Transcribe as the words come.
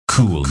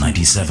Cool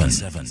 97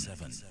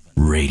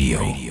 Radio.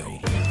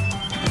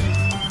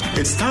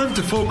 It's time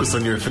to focus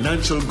on your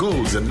financial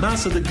goals and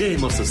master the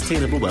game of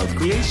sustainable wealth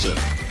creation.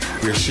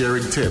 We're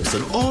sharing tips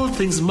on all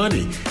things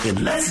money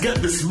in Let's Get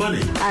This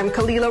Money. I'm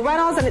Kalila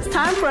Reynolds, and it's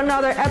time for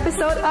another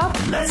episode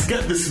of Let's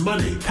Get This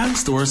Money.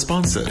 Thanks to our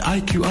sponsor,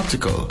 IQ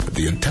Optical,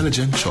 the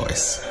intelligent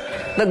choice.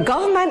 The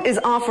government is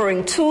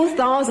offering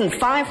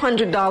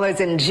 $2,500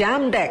 in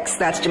Jamdex,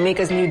 that's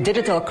Jamaica's new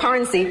digital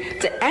currency,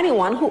 to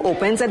anyone who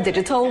opens a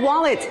digital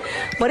wallet.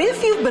 But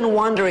if you've been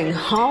wondering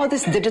how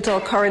this digital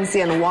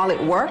currency and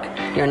wallet work,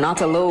 you're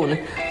not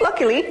alone.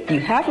 Luckily, you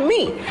have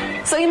me.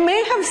 So you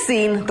may have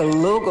seen the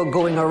logo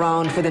going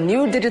around for the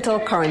new digital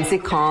currency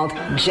called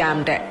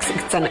Jamdex.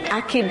 It's an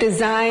Aki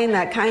design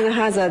that kind of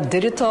has a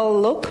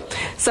digital look.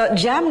 So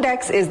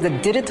Jamdex is the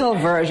digital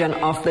version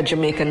of the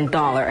Jamaican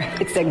dollar.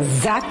 It's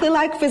exactly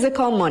like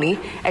physical money,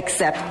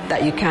 except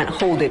that you can't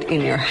hold it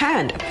in your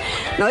hand.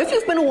 Now, if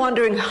you've been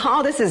wondering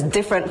how this is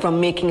different from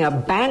making a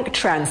bank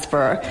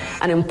transfer,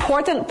 an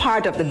important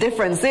part of the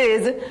difference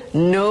is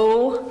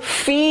no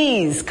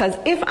fees. Because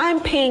if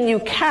I'm paying you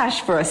cash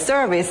for a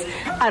service,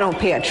 I don't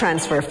pay a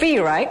transfer fee,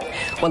 right?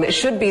 Well, it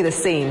should be the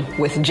same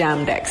with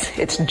Jamdex.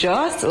 It's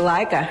just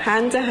like a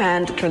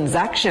hand-to-hand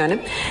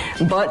transaction,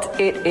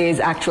 but it is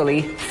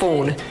actually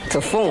phone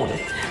to phone.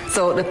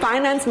 So the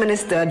finance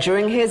minister,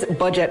 during his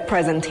budget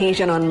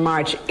presentation on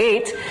March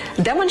 8th,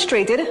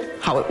 demonstrated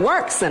how it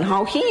works and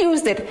how he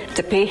used it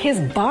to pay his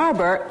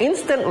barber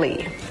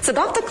instantly. So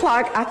Dr.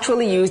 Clark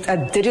actually used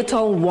a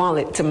digital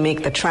wallet to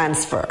make the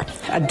transfer.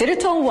 A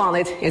digital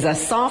wallet is a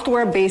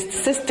software-based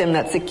system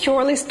that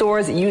securely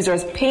stores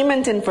users'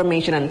 payment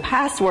information and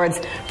passwords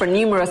for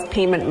numerous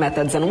payment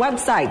methods and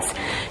websites.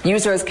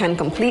 Users can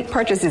complete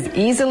purchases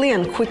easily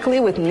and quickly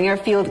with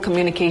near-field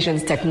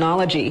communications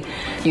technology.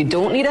 You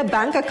don't need a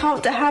bank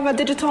account to have a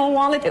digital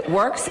wallet. It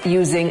works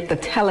using the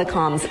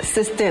telecoms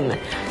system.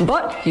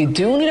 But you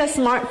do need a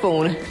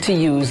smartphone to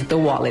use the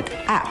wallet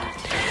app.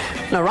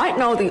 Now, right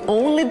now, the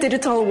only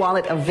digital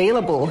wallet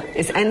available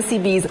is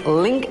NCB's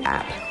Link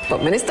app.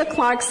 But Minister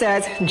Clark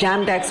says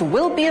Jamdex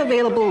will be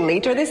available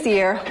later this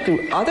year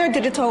through other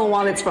digital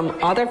wallets from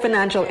other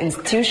financial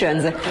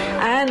institutions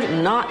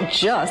and not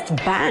just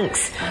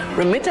banks.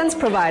 Remittance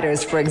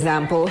providers, for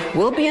example,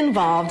 will be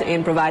involved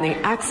in providing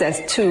access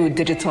to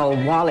digital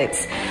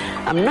wallets.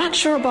 I'm not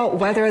sure about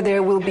whether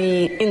there will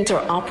be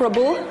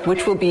interoperable,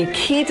 which will be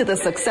key to the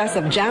success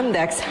of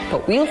Jamdex,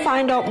 but we'll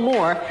find out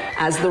more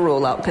as the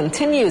rollout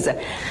continues.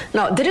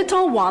 Now,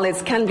 digital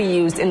wallets can be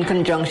used in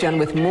conjunction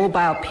with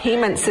mobile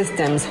payment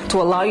systems to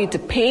allow you to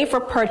pay for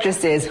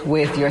purchases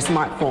with your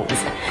smartphones.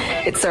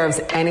 It serves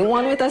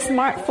anyone with a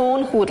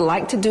smartphone who would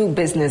like to do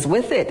business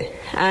with it.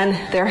 And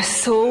there are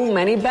so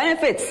many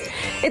benefits.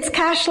 It's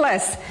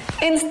cashless,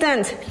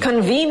 instant,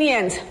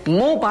 convenient,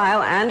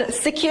 mobile, and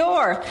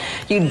secure.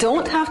 You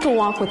don't have to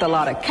walk with a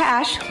lot of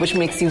cash, which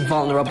makes you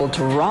vulnerable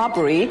to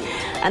robbery.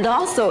 And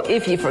also,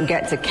 if you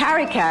forget to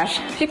carry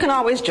cash, you can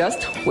always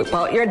just whip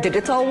out your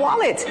digital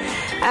wallet.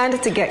 And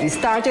to get you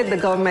started, the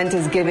government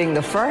is giving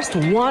the first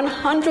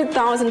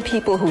 100,000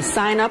 people who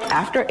sign up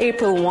after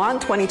April 1,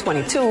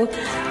 2022,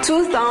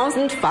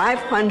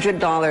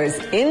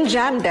 $2,500 in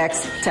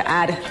Jamdex to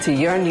add to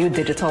your new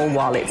digital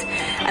wallet.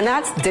 And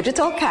that's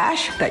digital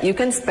cash that you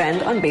can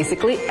spend on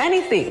basically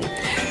anything.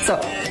 So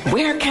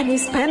where can you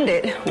spend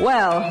it?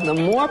 Well, the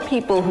more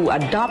people who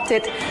adopt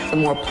it, the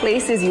more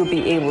places you'll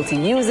be able to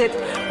use it,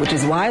 which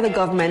is why the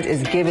government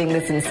is giving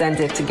this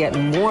incentive to get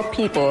more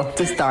people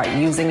to start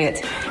using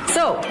it.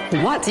 So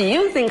what do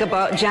you think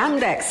about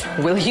Jamdex?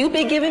 Will you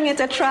be giving it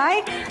a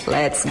try?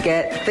 Let's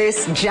get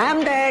this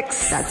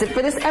Jamdex. That's it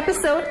for this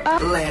episode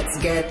of Let's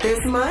Get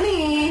This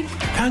Money.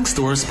 Thanks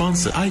to our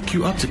sponsor,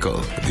 IQ Optical,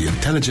 the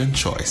intelligent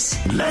choice.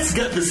 Let's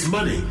Get This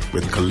Money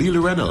with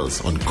Kalila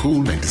Reynolds on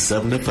Cool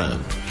 97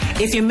 FM.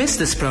 If you missed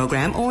this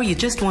program or you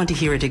just want to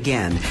hear it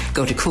again,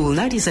 go to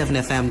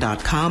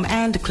cool97fm.com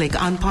and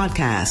click on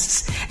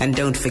podcasts. And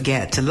don't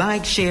forget to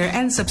like, share,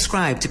 and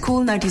subscribe to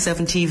Cool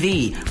 97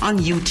 TV on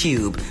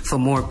YouTube for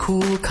more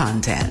cool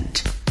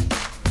content.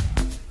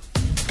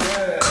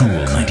 Cool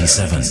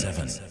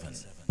 97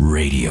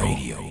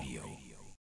 Radio.